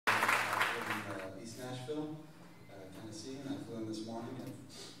Nashville, Tennessee, and I flew in this morning. And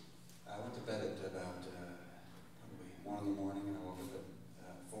I went to bed at about probably 1 in the morning, and I woke up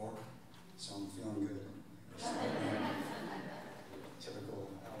at 4, so I'm feeling good.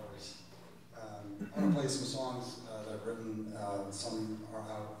 Typical hours. I want to play some songs that I've written. Some are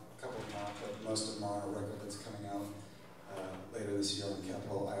out, a couple of them out, but most of them are on a record that's coming out later this year on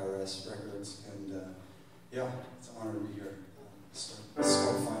Capitol IRS Records. And yeah, it's an honor to be here. So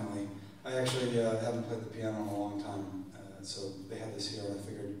finally. I actually haven't played the piano in a long time, so they had this here, and I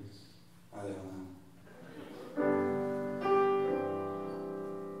figured, why the hell not?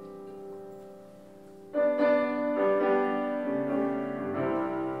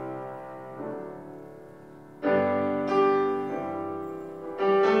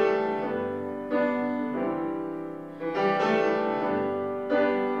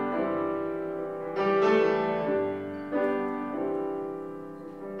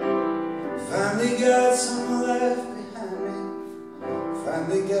 Finally got some life behind me.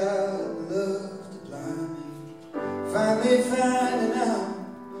 Finally got love to blind me. Finally finding out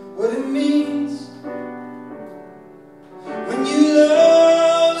what it means when you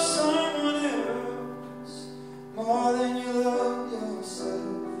love someone else more than you love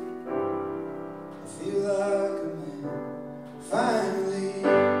yourself. I feel like a man finally.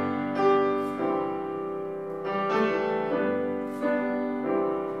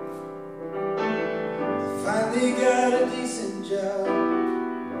 Finally got a decent job.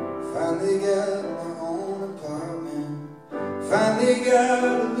 Finally got my own apartment. Finally got a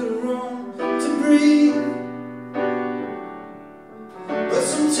little room to breathe. But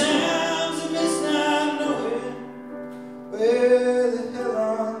sometimes I miss not knowing where the hell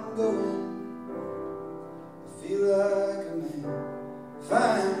I'm going. I feel like a man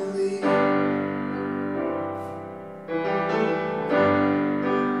finally.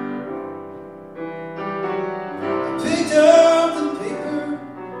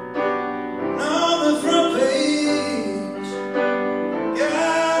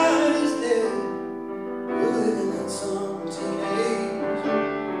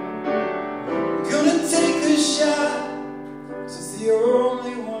 The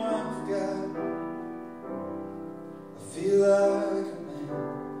only one I've got. I feel like a man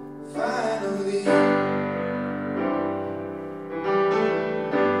finally.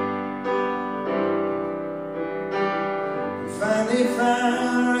 Finally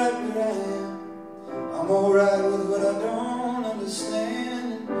find right where I am. I'm alright with what I don't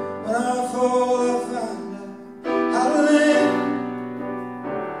understand. And when I fall, I find out how to land.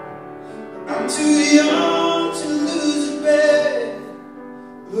 I'm too young to lose a bet.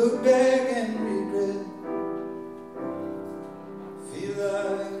 Look back and regret. Feel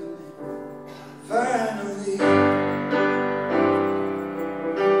like a man finally.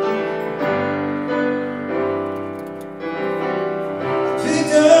 I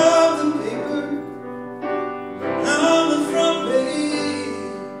picked up the paper and on the front page,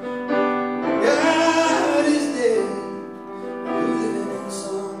 God is dead. We're living in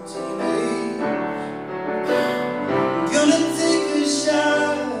some teenage.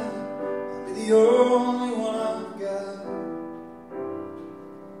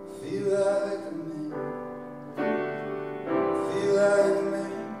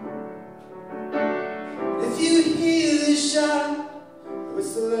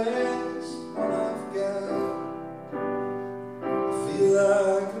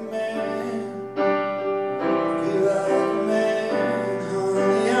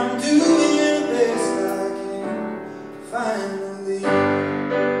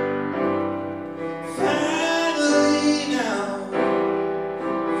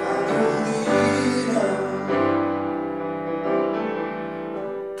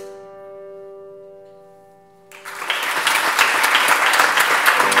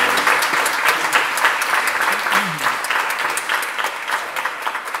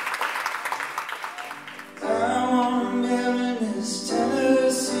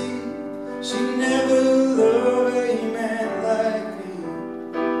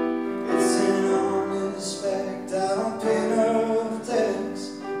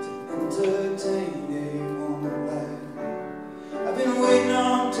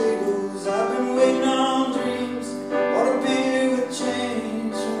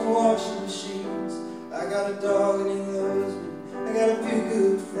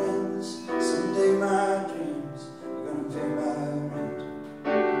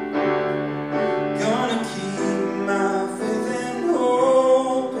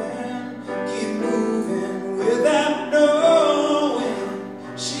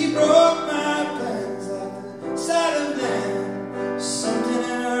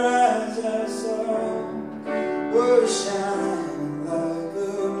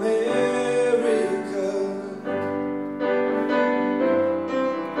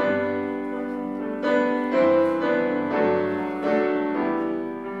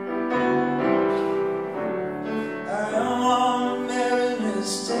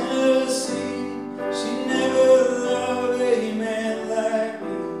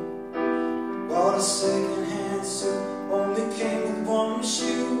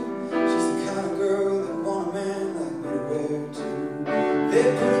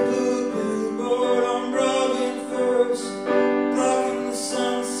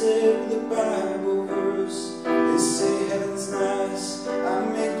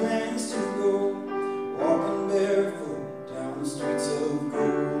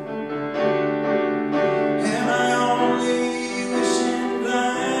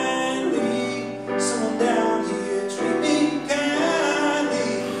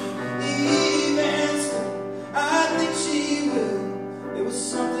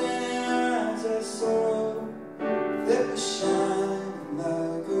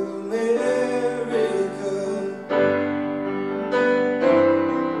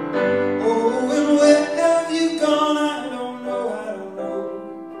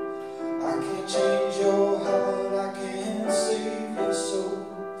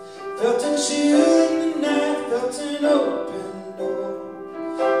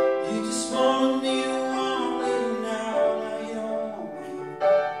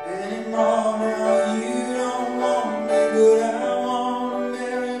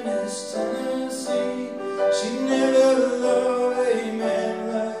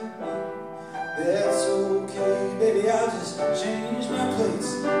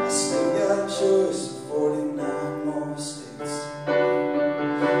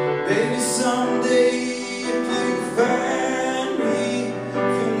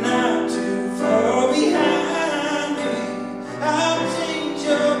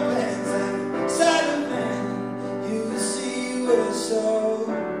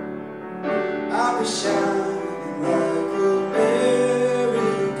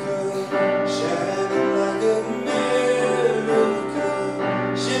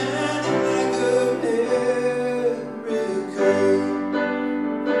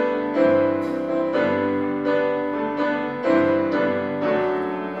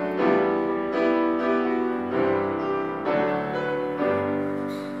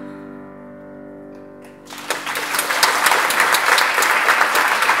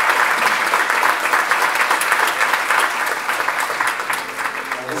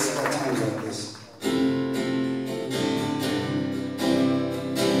 It's at times like this.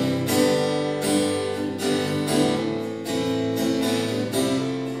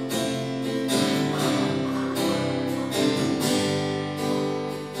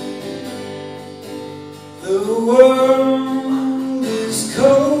 The world is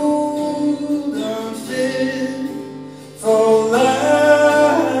cold, unfit for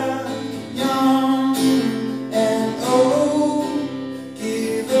life, young and old,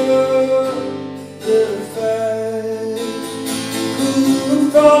 give up the fight. Who would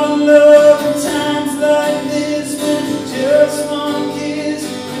fall in love in times like this when just one kiss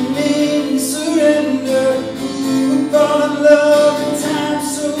can mean surrender? Who would fall in love in times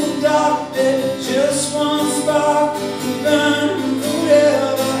so dark that just one spark can burn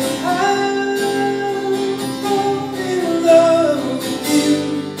forever? I'm in love with you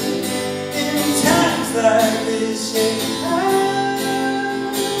in times like this, yeah.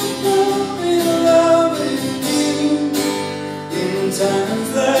 I'm in love with you in times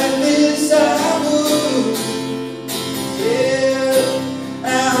like this. I would, yeah, I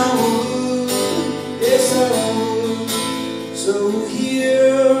would, yes I would. So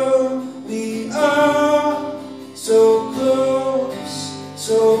here we are, so close,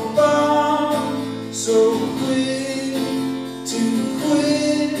 so far, so quick to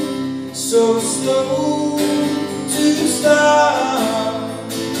quit, so slow to start.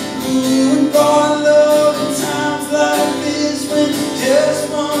 Who would fall in love in times like this when just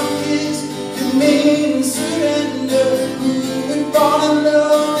one kiss could mean surrender? Who would fall in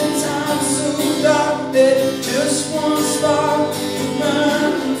love in times so dark that just one spark could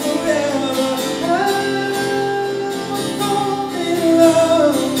burn forever? I'm in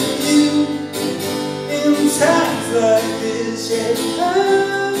love with you in times like this, yeah.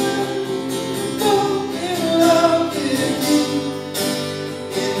 I'm in love with you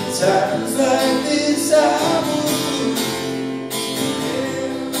in times like this. I would,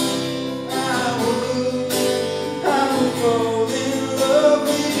 yeah, I would fall in love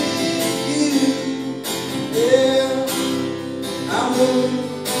with you, yeah, I would.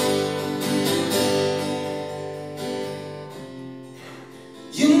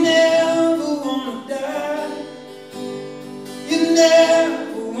 You never wanna die, you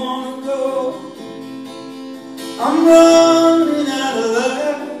never wanna go. I'm running out of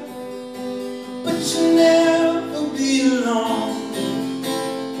life, but you never be alone.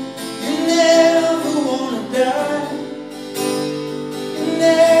 You never wanna die, you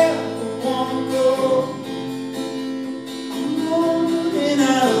never wanna go. I'm running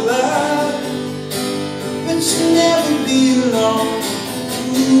out of life, but you never be alone.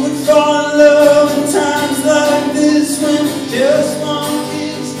 Who would fall in love in times like this when just one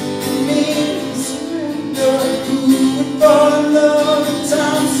kiss can mean surrender? Who would fall in love in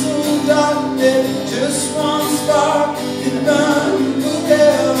times so dark that just one spark can burn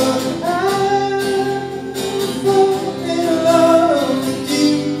forever? I fall in love with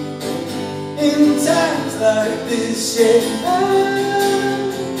you in times like this, yeah. I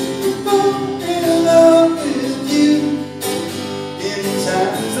fall in love with you in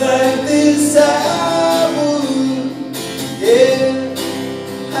times like this. I would, yeah,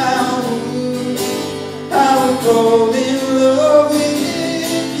 I would fall in love with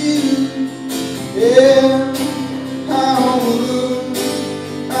you, yeah, I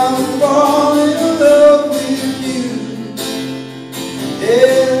would fall in love with you,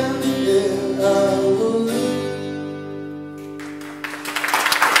 yeah, yeah, I would.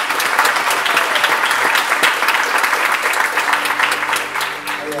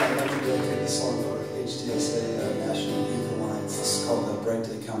 I'd like to dedicate this song for HDSA National Youth Alliance. This is called "A Bright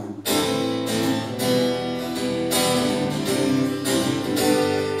Day Coming."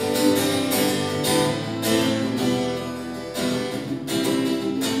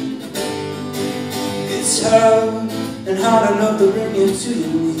 It's hard and hard enough to bring you to your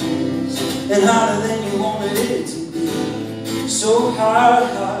knees, and harder than you wanted it to be. So hard,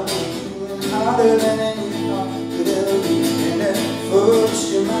 and harder than any heart could ever be. And at first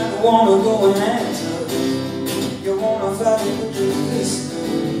you might wanna go and answer, you wanna fight it with your fist,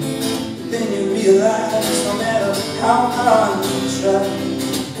 but then you realize no matter how hard you try,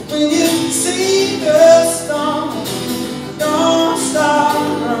 when you see the storm, don't stop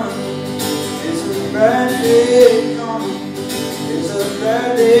running. There's a bright day coming, there's a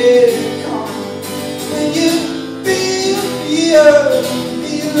bright day coming. When you feel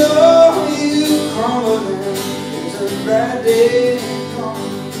below you crumbling, there's a bright day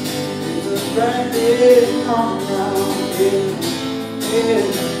coming, there's a bright day coming now, yeah, yeah,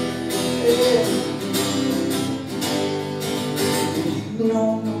 yeah.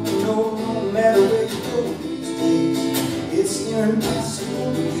 No matter where you go these days, it's near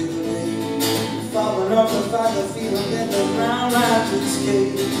impossible to get away. Falling off the fire, feeling that the ground might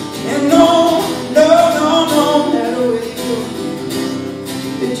escape. And no matter where you go,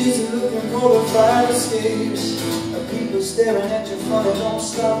 they're just looking for the fire escapes. People staring at you funny, don't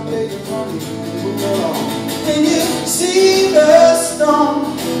stop begging money, move on. When you see the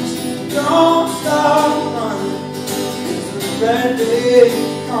storms, don't stop running. There's a bad day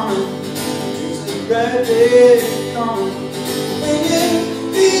coming, there's a bad day coming. When you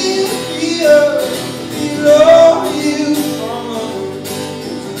feel the earth below you crumbling,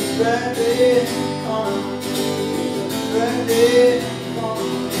 there's a bad day coming, there's a bad day coming.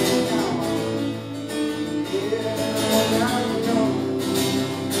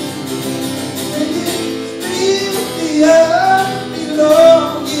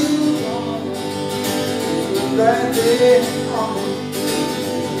 Bad day coming,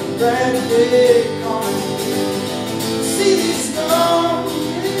 bad day coming. See these storms,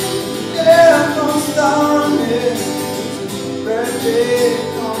 yeah, don't stop me. Bad day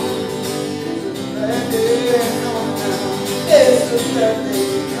coming, bad day coming now. It's a bad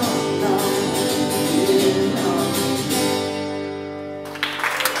day coming now.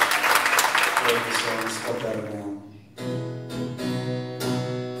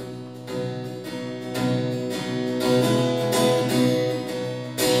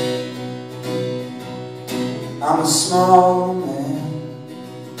 I'm a small man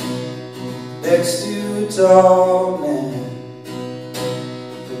next to a tall man,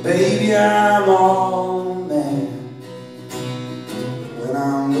 but baby I'm all man when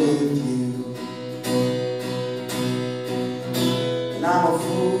I'm with you. And I'm a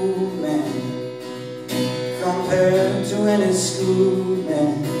fool man compared to any school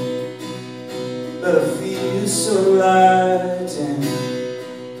man, but I feel so light and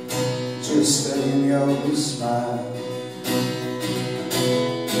just studying your smile.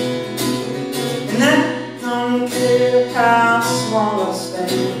 And I don't care how small I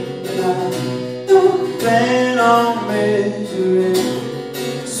stand, and I don't plan on measuring.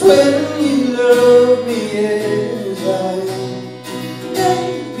 Cause when you love me as I am,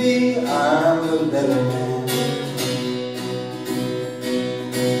 maybe I'm a better man.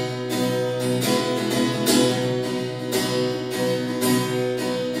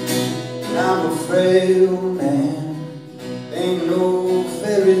 I'm a frail man, ain't no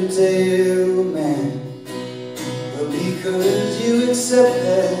fairy tale man, but because you accept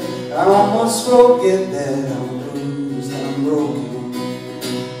that, I almost forget that I'm bruised, I'm broken,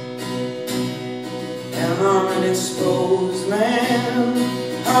 and I'm an exposed man.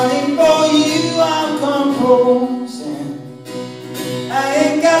 Honey, for you I'm composing. I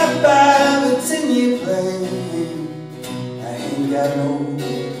ain't got a 5 or 10-year plan, I ain't got no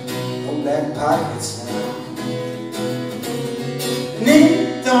black pockets now. And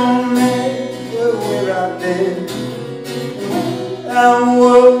it don't matter where I've been, where I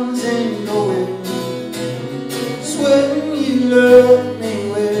wasn't going. It's when you love me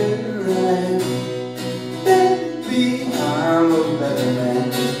where I am, baby I'm a better man.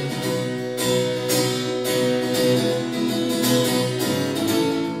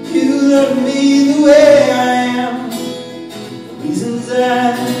 You love me the way I am, the reasons I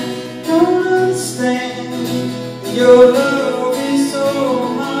don't understand. Your love is so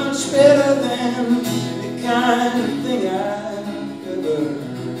much better than the kind of thing I've ever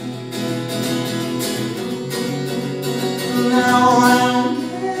heard. Now I don't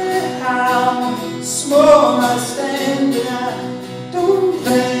care how small I stand, and I don't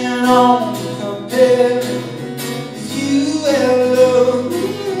plan on comparing. You have loved me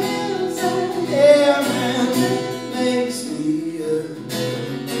as I am, and it makes me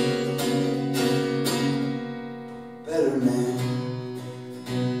better man.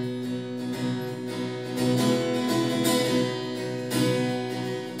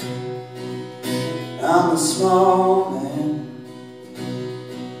 I'm a small man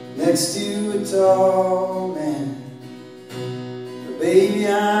next to a tall man, but baby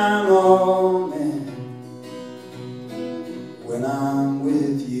I'm all man when I'm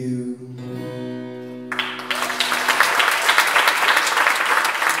with you.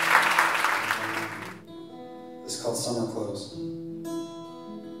 It's called Summer Clothes.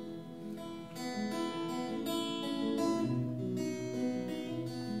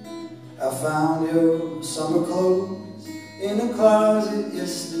 I found your summer clothes in a closet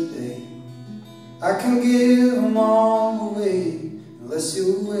yesterday. I can give them all away unless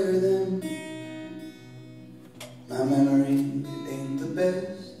you wear them. My memory ain't the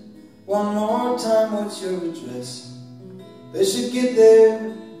best. One more time, what's your address? They should get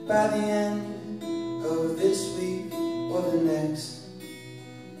there by the end of this week or the next.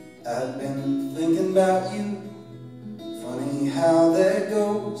 I've been thinking about you, funny how that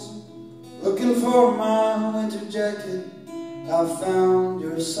goes. Looking for my winter jacket, I found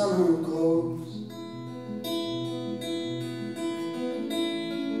your summer clothes.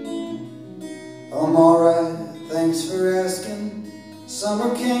 I'm alright, thanks for asking.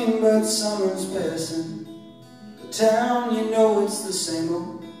 Summer came but summer's passing. The town, you know it's the same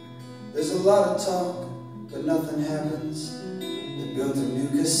old. There's a lot of talk, but nothing happens. They built a new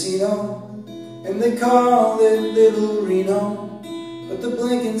casino, and they call it Little Reno. But the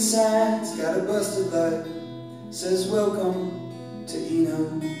blinking sign's got a busted light, says welcome to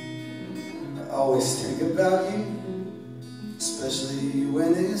Eno. I always think about you, especially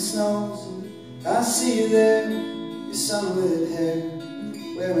when it snows. I see you there, your sunlit hair,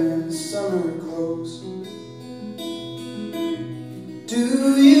 wearing summer clothes. Do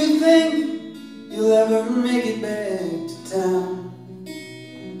you think you'll ever make it back to town?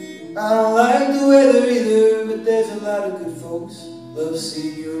 I don't like the weather either, but there's a lot of good folks love to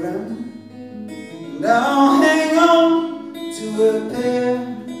see you around. And I'll hang on to a pair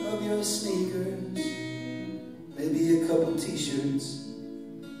of your sneakers, maybe a couple t-shirts.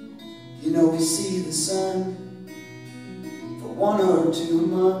 You know we see the sun for 1 or 2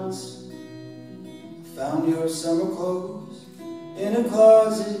 months. I found your summer clothes in a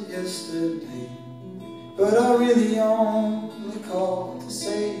closet yesterday, but I really only called to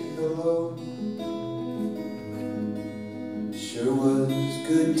say hello. Sure was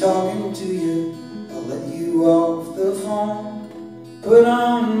good talking to you. I'll let you off the phone, put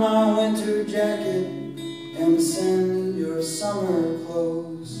on my winter jacket and send your summer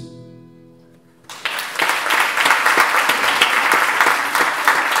clothes.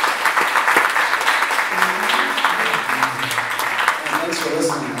 Thanks for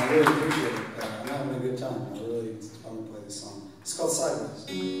listening. I really appreciate it. I'm having a good time. It's fun to play this song. It's called Sideways.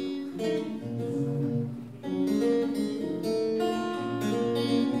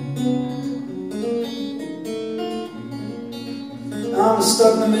 I'm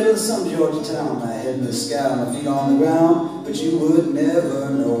stuck in the middle of some Georgia town, my head in the sky, my feet on the ground, but you would never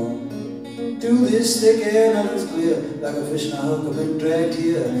know. Through this thick air, nothing's clear, like a fish in a hook, I've been dragged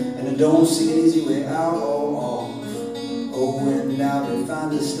here, and I don't see an easy way out or off. Oh, and now to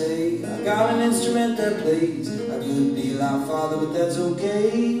find a stay, I got an instrument that plays. I could be like father, but that's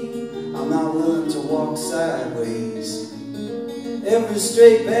okay. I'm not willing to walk sideways. Every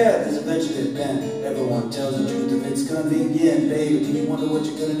straight path is eventually bent. Everyone tells the truth if it's convenient. Baby, do you wonder what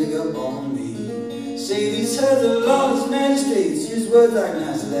you're gonna dig up on me? Say these heads are lawless magistrates, use words like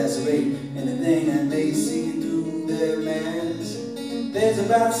nice to lacerate anything that may see you through their mask. There's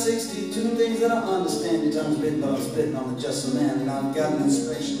about 62 things that I understand. Your tongue's bitten, but I'm spitting on the just man. And I've got an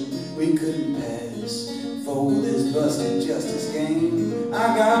inspection we couldn't pass for this busted justice game.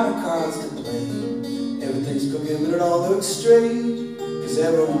 I got my cards to play. Everything's crooked, but it all looks straight, 'cause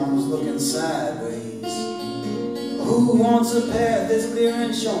everyone's looking sideways. Who wants a path that's clear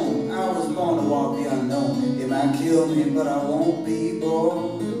and shown? I was born to walk the unknown. It might kill me, but I won't be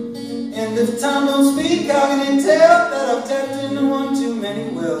bored. And if time don't speak, how can you tell that I've tapped into one too many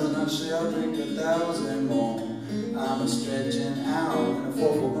wells, and I shall drink 1,000 more. I'm a stretching out in a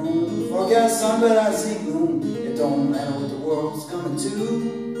 4-4 room. Forecast sun, but I see gloom. It don't matter what the world's coming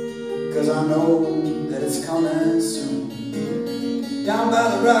to, 'cause I know that it's coming soon. Down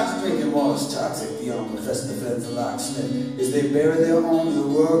by the rocks, drinking water's toxic. The young professor defends the locksmith as they bury their own the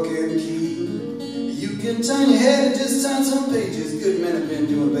working key. You can turn your head and just turn some pages. Good men have been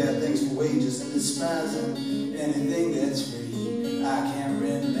doing bad things for wages and despising anything that's free. I can't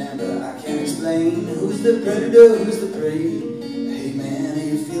remember, I can't explain who's the predator, who's the prey. Hey man, are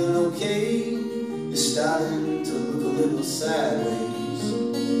you feeling okay? You're starting to look a little sideways.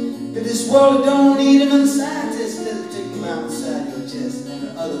 But this world don't need another scientist. Let it take them out inside your chest and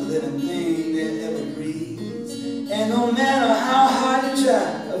every other living thing that ever breathes. And no matter how hard you try,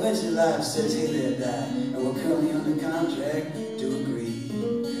 eventually life says, hey there, die. And we're currently under contract to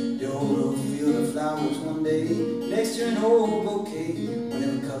agree. The old field of flowers one day, next year an old bouquet. When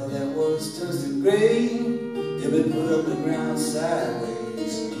every color that was turns to gray, they'll be put up the ground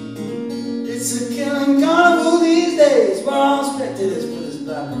sideways. It's a killing carnival these days, for all spectators put this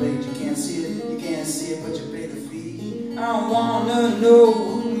black parade. You can't see it, but you pay the fee. I don't wanna know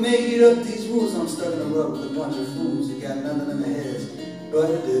who made up these rules. I'm stuck in a rut with a bunch of fools who got nothing in their heads but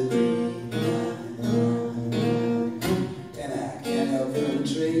a degree. And I can't help feeling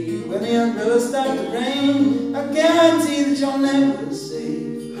betrayed when the umbrellas start to rain. I guarantee that you're never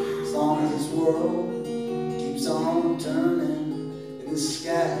safe as long as this world keeps on turning.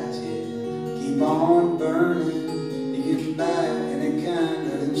 gas, yeah, keep on burning. You can buy any kind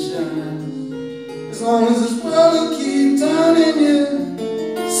of insurance, as long as this world will keep turning you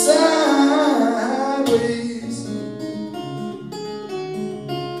sideways.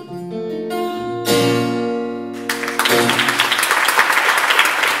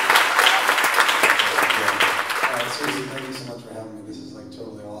 Seriously, thank you so much for having me. This is like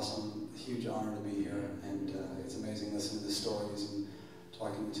totally awesome. Huge honor to be here, and it's amazing listening to the stories and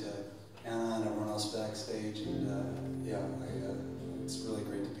talking to Anna and everyone else backstage. And yeah, it's really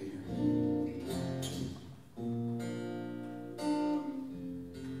great to be here.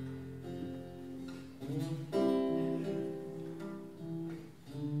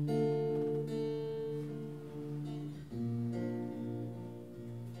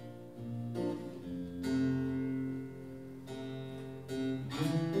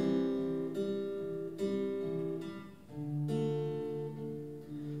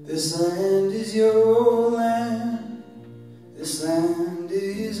 This land is your land, this land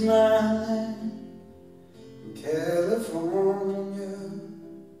is my land. From California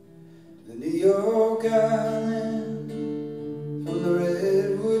to New York Island, from the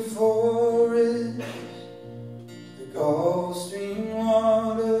redwood forest to the Gulf Stream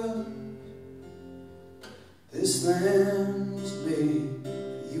water. This land was made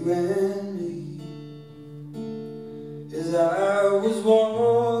for you and me. As I was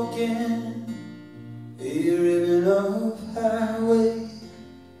walking a ribbon of highway,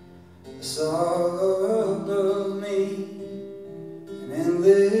 I saw above me an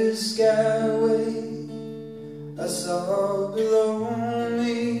endless skyway. I saw below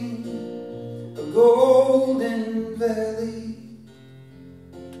me a golden valley.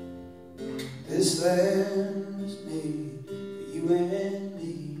 This land was made for you and me.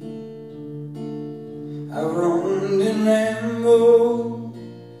 I roamed and rambled,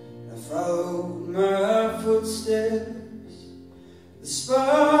 I followed my footsteps, the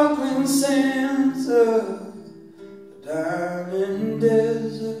sparkling sands of the diamond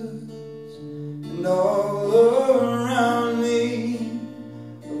deserts, and all around me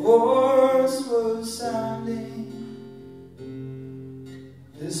a voice was sounding.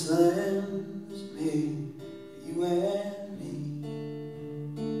 This land was made for you and me.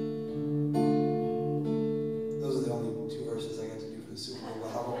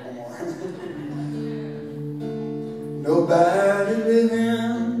 Nobody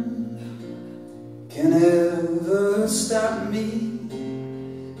living can ever stop me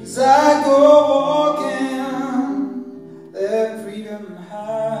as I go walking that freedom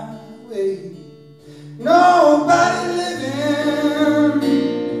highway. Nobody living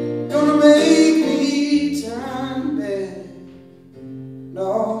gonna make me turn back.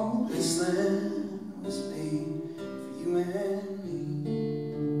 No, this land was made for you and me.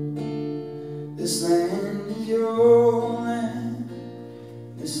 This land is your land,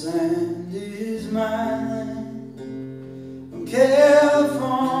 this land is my land. From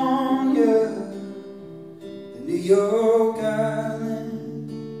California to New York Island,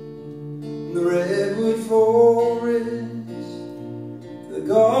 from the redwood forest to the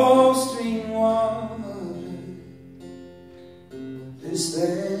Gulf Stream water. This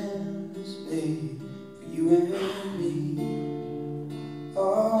land was made for you and me.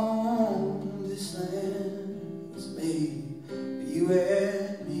 Oh, this land was made for you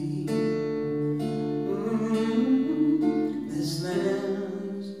and me. This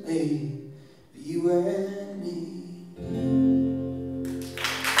land was made for you and me.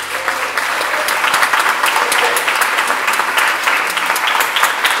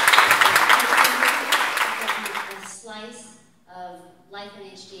 A slice of life in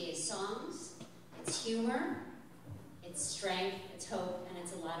HDSA songs. It's humor, it's strength, it's hope, and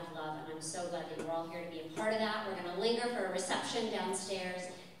it's a lot of love, and I'm so glad that you're all here to be a part of that. We're going to linger for a reception downstairs.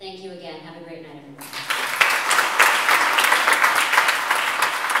 Thank you again. Have a great night, everybody.